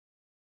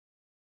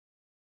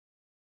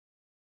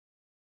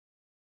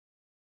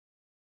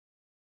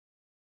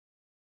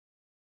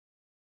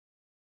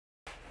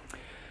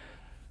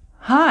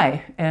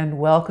Hi, and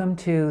welcome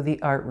to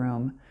the Art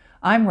Room.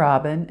 I'm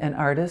Robin, an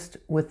artist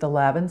with the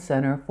Lavins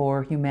Center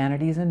for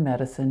Humanities and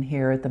Medicine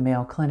here at the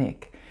Mayo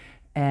Clinic.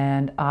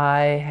 And I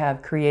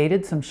have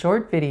created some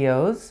short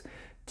videos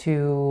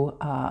to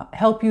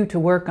help you to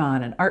work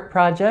on an art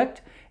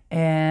project.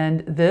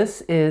 And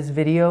this is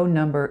video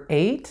number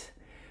 8.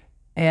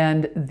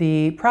 And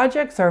the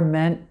projects are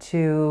meant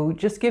to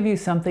just give you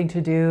something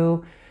to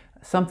do,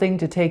 something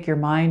to take your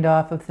mind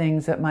off of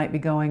things that might be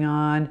going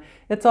on.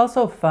 It's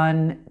also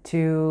fun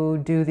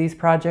to do these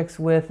projects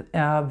with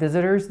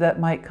visitors that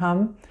might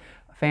come,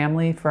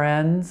 family,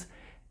 friends,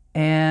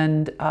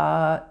 and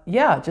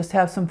yeah, just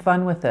have some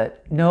fun with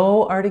it.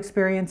 No art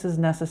experience is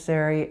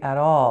necessary at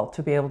all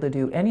to be able to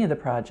do any of the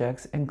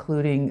projects,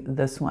 including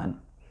this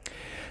one.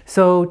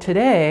 So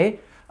today,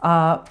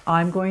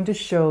 I'm going to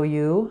show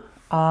you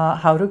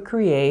how to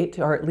create,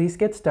 or at least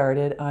get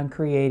started on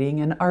creating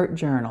an art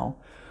journal.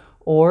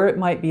 Or it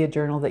might be a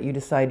journal that you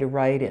decide to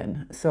write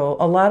in. So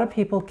a lot of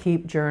people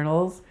keep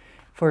journals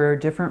for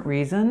different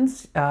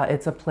reasons.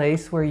 It's a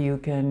place where you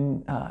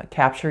can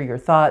capture your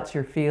thoughts,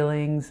 your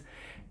feelings,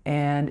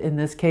 and in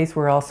this case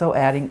we're also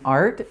adding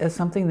art as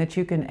something that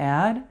you can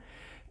add.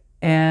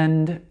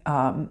 And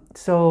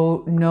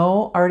so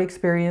no art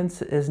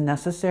experience is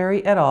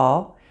necessary at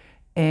all,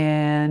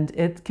 and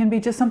it can be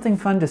just something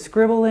fun to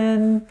scribble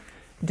in,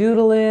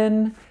 doodle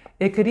in.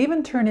 It could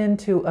even turn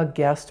into a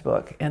guest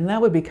book, and that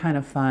would be kind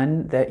of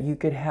fun, that you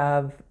could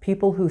have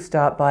people who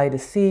stop by to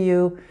see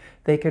you.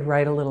 They could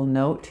write a little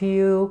note to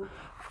you.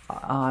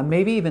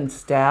 Maybe even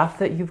staff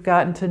that you've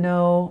gotten to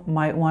know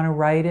might want to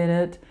write in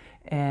it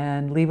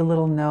and leave a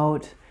little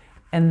note.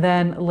 And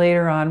then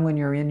later on, when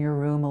you're in your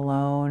room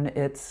alone,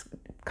 it's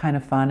kind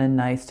of fun and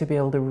nice to be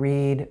able to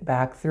read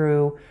back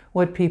through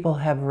what people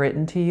have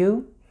written to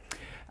you.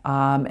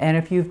 And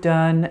if you've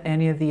done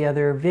any of the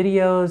other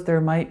videos, there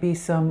might be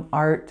some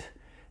art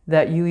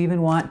that you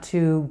even want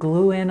to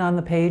glue in on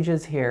the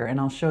pages here, and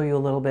I'll show you a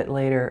little bit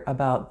later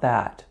about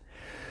that.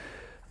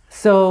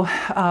 So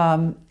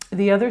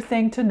the other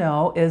thing to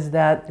know is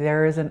that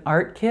there is an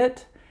art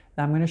kit.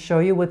 I'm going to show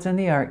you what's in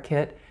the art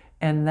kit,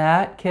 and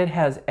that kit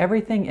has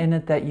everything in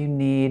it that you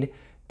need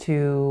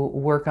to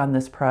work on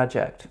this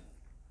project.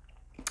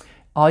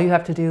 All you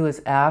have to do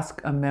is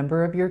ask a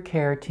member of your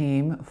care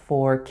team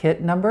for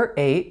kit number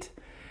 8,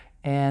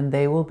 and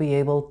they will be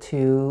able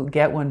to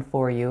get one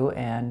for you,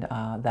 and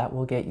that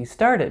will get you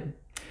started.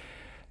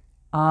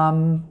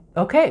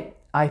 Okay,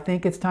 I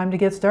think it's time to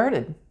get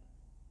started.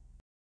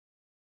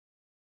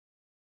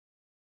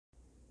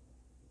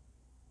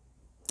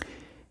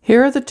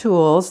 Here are the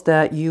tools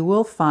that you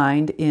will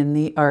find in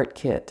the art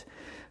kit.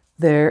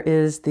 There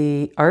is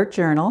the art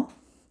journal,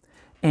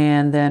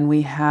 and then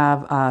we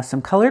have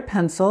some colored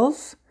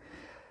pencils,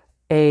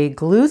 a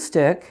glue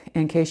stick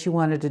in case you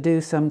wanted to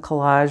do some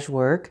collage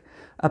work,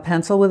 a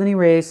pencil with an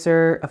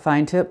eraser, a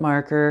fine tip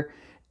marker,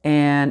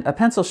 and a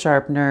pencil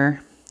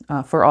sharpener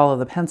for all of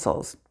the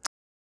pencils.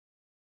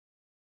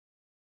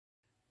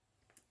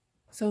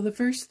 So the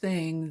first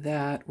thing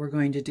that we're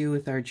going to do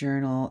with our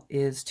journal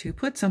is to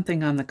put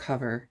something on the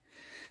cover,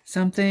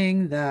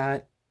 something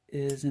that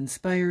is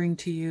inspiring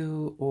to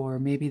you, or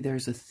maybe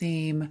there's a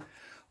theme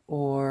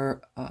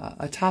or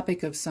a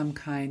topic of some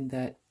kind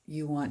that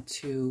you want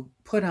to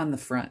put on the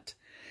front.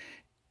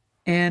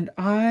 And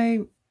I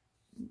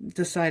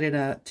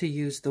decided to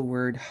use the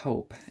word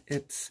hope.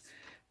 It's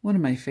one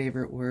of my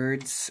favorite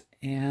words,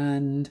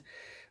 and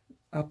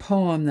a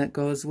poem that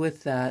goes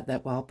with that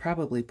I'll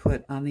probably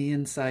put on the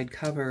inside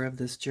cover of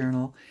this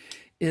journal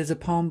is a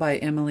poem by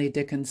Emily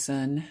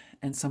Dickinson,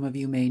 and some of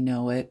you may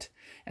know it.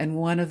 And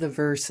one of the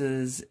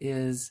verses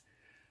is,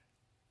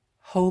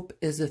 "Hope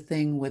is a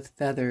thing with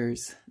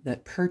feathers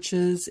that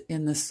perches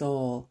in the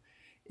soul.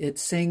 It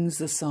sings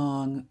the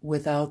song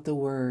without the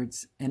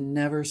words and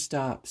never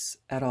stops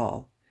at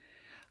all."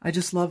 I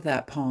just love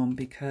that poem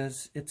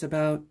because it's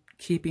about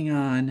keeping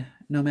on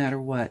no matter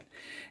what.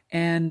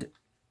 And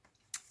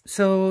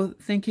so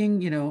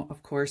thinking,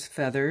 of course,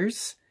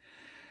 feathers.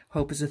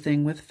 Hope is a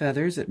thing with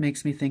feathers. It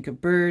makes me think of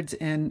birds,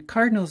 and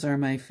cardinals are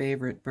my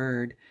favorite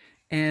bird.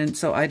 And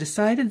so I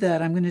decided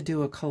that I'm going to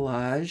do a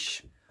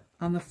collage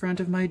on the front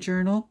of my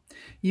journal.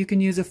 You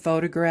can use a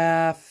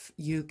photograph.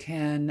 You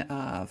can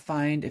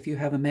find, if you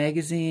have a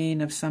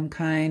magazine of some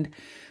kind,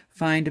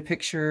 find a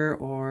picture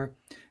or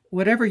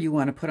whatever you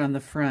want to put on the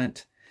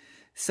front.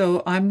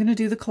 So I'm going to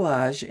do the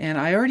collage, and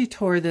I already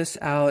tore this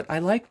out. I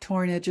like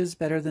torn edges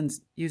better than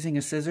using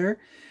a scissor.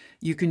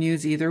 You can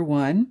use either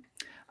one.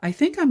 I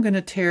think I'm going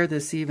to tear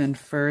this even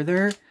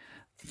further,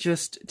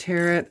 just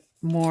tear it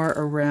more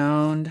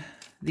around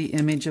the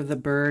image of the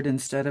bird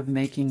instead of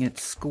making it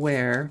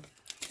square.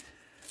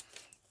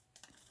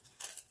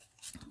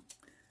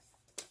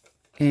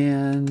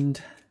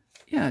 And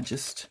yeah,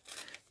 just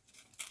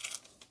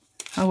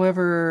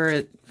however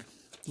it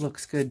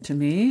looks good to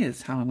me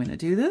is how I'm going to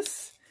do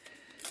this.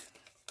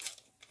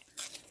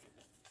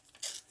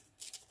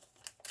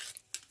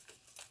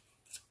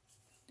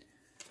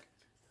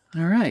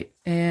 All right,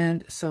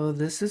 and so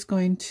this is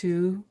going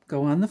to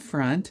go on the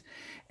front.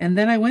 And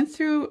then I went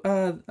through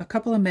a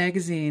couple of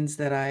magazines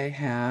that I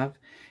have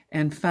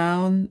and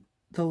found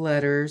the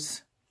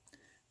letters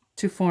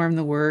to form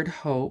the word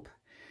hope.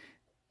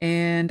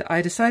 And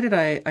I decided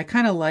I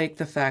kind of like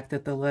the fact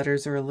that the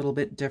letters are a little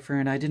bit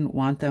different. I didn't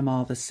want them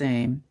all the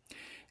same.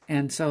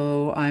 And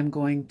so I'm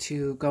going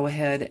to go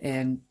ahead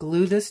and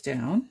glue this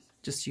down,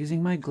 just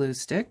using my glue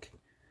stick.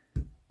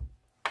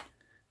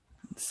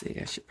 Let's see,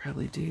 I should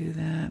probably do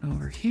that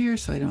over here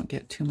so I don't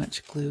get too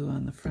much glue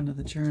on the front of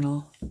the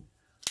journal.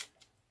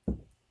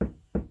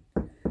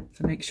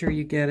 So make sure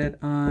you get it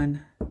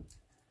on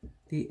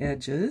the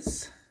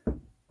edges.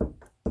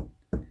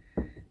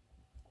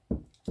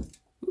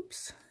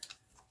 Oops.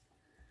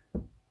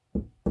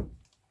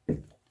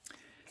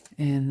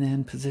 And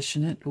then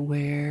position it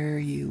where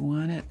you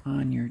want it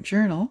on your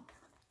journal.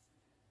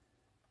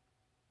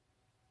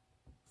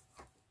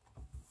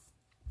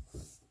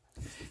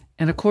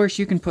 And of course,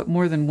 you can put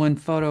more than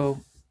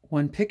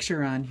one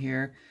picture on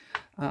here.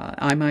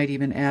 I might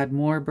even add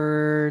more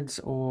birds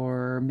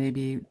or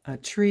maybe a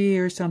tree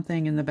or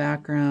something in the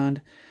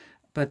background.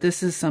 But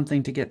this is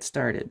something to get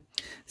started.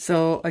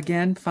 So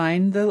again,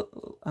 find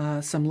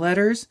some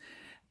letters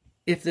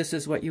if this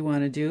is what you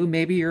want to do.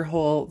 Maybe the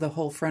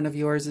whole front of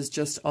yours is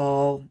just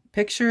all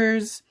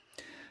pictures.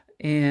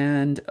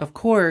 And of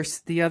course,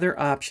 the other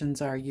options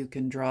are you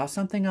can draw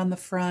something on the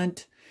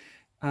front.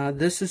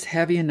 This is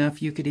heavy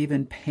enough you could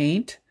even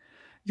paint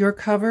your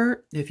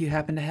cover. If you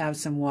happen to have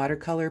some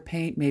watercolor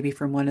paint, maybe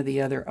from one of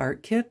the other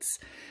art kits,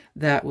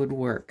 that would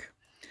work.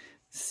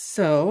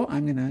 So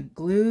I'm going to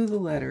glue the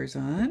letters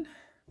on.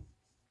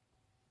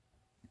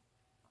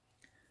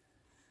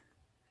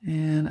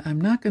 And I'm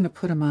not going to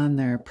put them on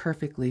there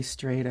perfectly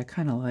straight. I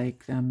kind of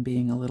like them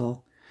being a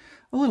little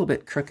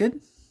bit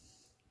crooked.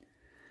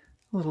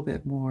 A little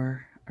bit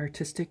more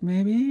artistic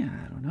maybe.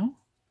 I don't know.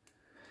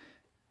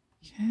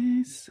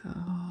 Okay, so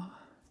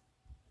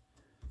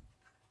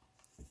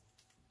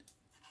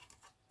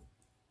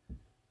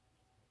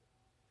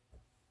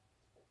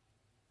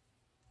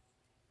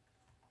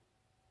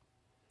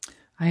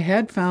I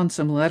had found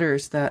some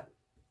letters that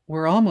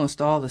were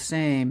almost all the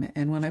same,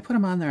 and when I put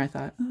them on there I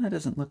thought, oh, that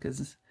doesn't look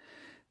as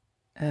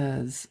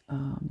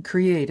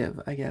creative,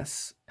 I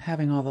guess,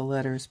 having all the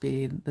letters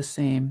be the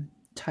same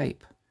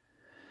type.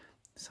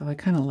 So I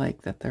kind of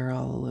like that they're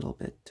all a little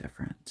bit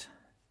different.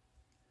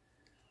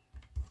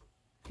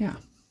 Yeah.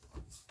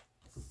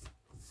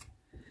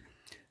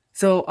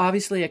 So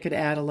obviously I could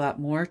add a lot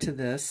more to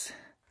this,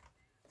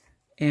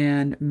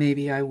 and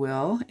maybe I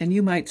will. And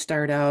you might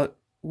start out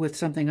with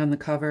something on the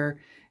cover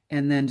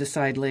and then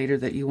decide later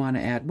that you want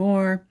to add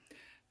more.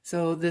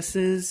 So this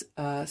is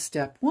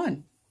step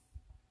one.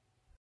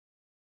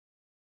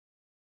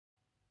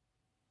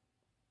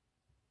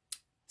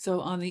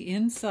 So on the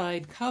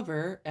inside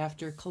cover,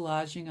 after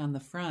collaging on the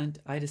front,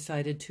 I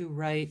decided to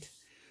write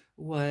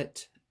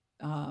what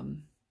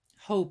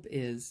hope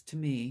is to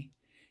me.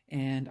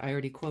 And I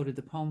already quoted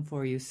the poem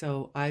for you.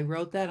 So I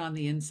wrote that on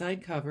the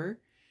inside cover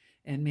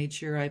and made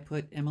sure I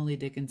put Emily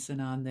Dickinson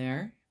on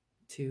there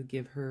to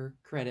give her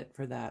credit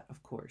for that,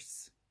 of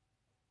course.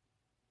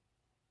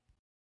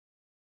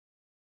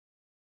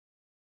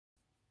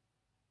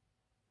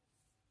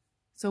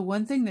 So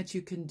one thing that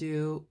you can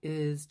do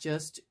is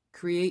just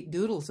create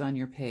doodles on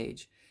your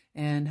page.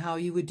 And how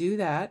you would do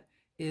that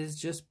is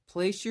just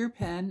place your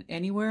pen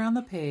anywhere on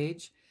the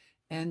page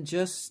and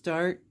just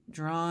start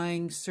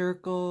drawing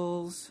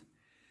circles,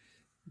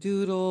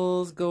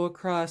 doodles, go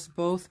across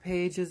both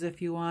pages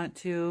if you want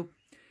to.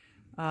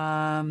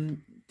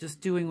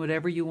 Just doing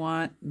whatever you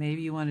want.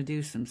 Maybe you want to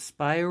do some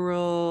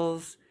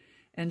spirals,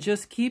 and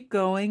just keep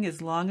going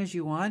as long as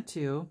you want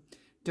to.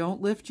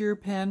 Don't lift your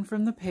pen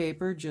from the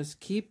paper, just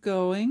keep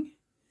going.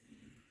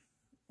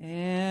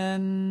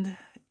 And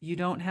you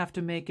don't have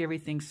to make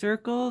everything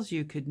circles.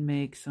 You could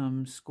make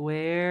some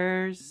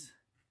squares,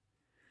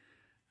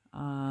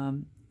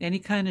 any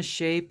kind of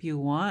shape you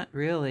want,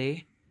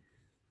 really.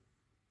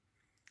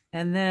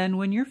 And then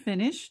when you're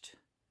finished,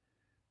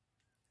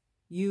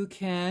 you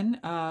can,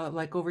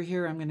 like over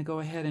here, I'm going to go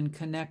ahead and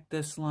connect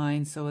this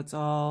line so it's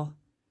all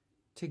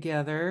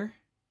together,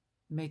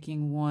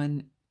 making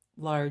one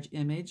large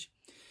image.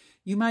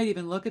 You might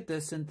even look at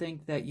this and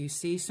think that you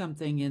see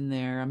something in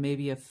there,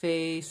 maybe a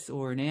face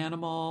or an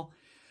animal.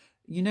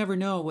 You never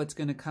know what's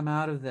going to come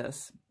out of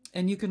this.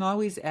 And you can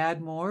always add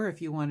more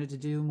if you wanted to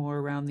do more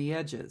around the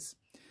edges.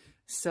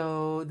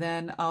 So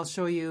then I'll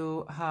show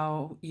you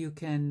how you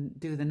can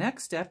do the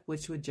next step,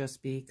 which would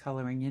just be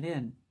coloring it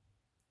in.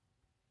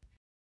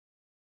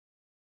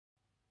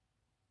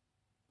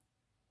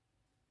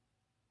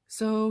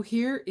 So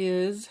here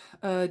is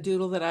a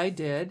doodle that I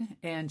did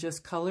and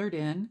just colored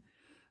in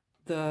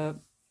the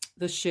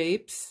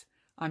shapes.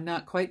 I'm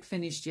not quite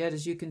finished yet,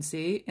 as you can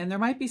see, and there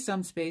might be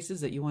some spaces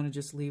that you want to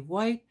just leave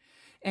white,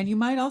 and you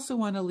might also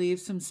want to leave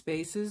some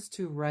spaces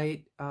to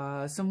write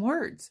some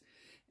words.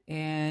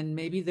 And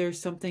maybe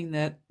there's something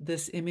that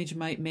this image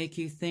might make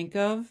you think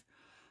of.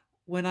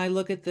 when I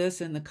look at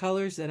this and the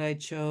colors that I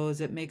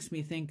chose, it makes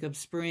me think of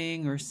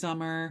spring or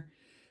summer.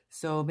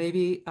 So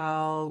maybe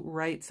I'll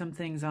write some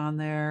things on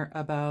there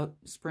about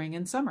spring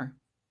and summer.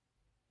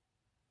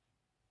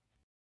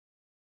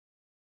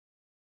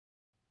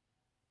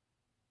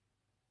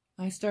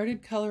 I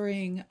started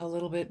coloring a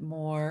little bit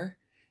more,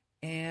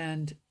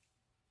 and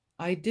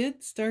I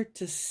did start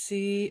to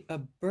see a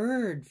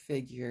bird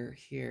figure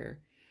here.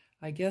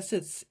 I guess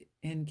it's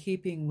in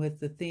keeping with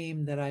the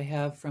theme that I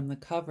have from the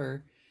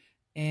cover.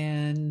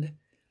 And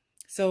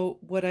so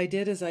what I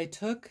did is I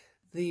took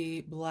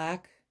the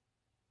black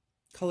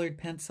colored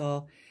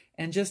pencil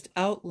and just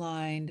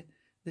outlined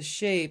the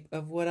shape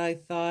of what I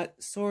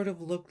thought sort of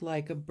looked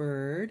like a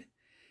bird.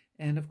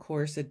 And of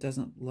course, it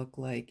doesn't look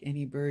like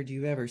any bird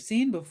you've ever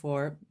seen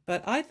before,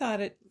 but I thought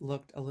it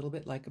looked a little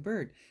bit like a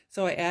bird.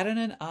 So I added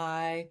an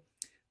eye,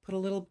 put a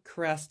little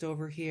crest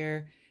over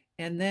here,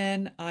 and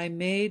then I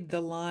made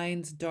the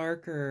lines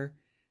darker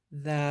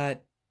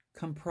that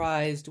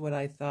comprised what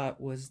I thought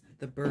was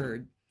the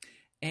bird,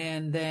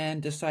 and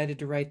then decided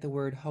to write the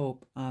word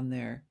hope on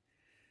there.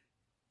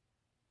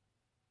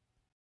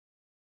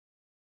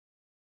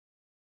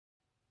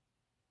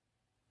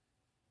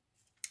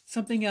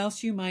 Something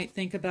else you might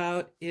think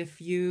about if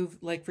you've,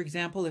 like for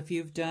example, if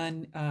you've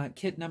done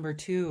kit number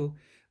 2,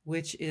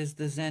 which is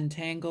the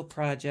Zentangle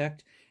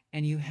project,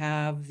 and you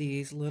have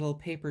these little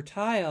paper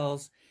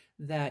tiles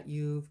that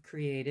you've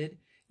created,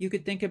 you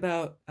could think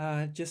about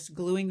just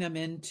gluing them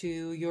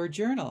into your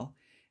journal.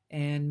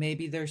 And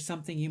maybe there's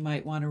something you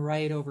might want to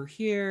write over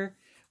here.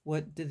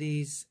 What do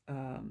these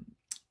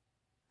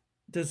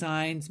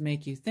designs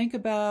make you think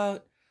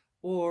about?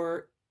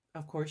 Or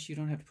of course, you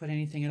don't have to put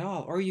anything at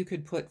all, or you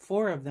could put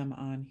 4 of them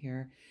on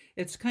here.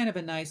 It's kind of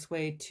a nice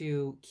way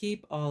to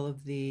keep all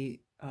of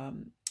the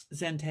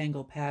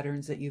Zentangle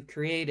patterns that you've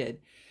created.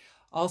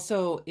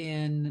 Also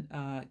in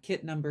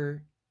kit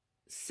number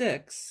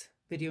 6,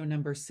 video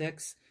number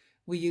 6,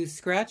 we use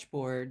scratch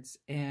boards,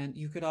 and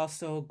you could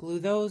also glue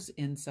those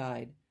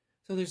inside.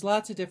 So there's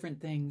lots of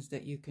different things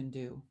that you can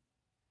do.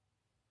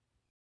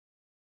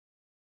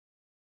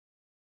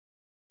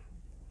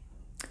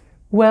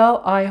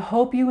 Well, I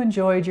hope you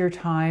enjoyed your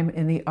time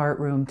in the art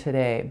room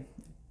today.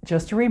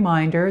 Just a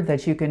reminder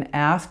that you can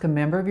ask a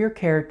member of your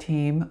care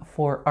team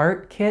for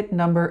art kit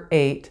number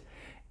 8,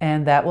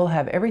 and that will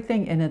have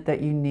everything in it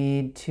that you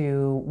need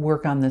to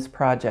work on this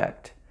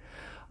project.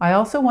 I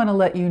also want to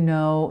let you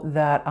know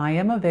that I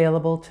am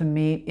available to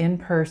meet in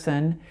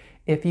person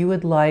if you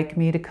would like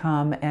me to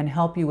come and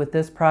help you with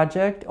this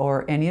project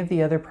or any of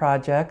the other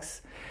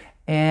projects,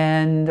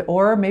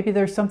 or maybe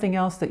there's something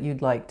else that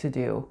you'd like to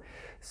do.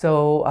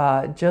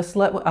 So just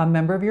let a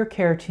member of your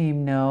care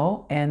team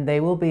know, and they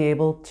will be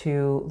able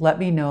to let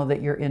me know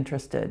that you're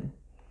interested.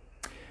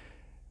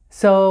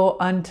 So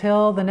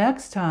until the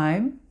next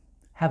time,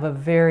 have a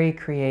very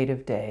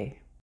creative day.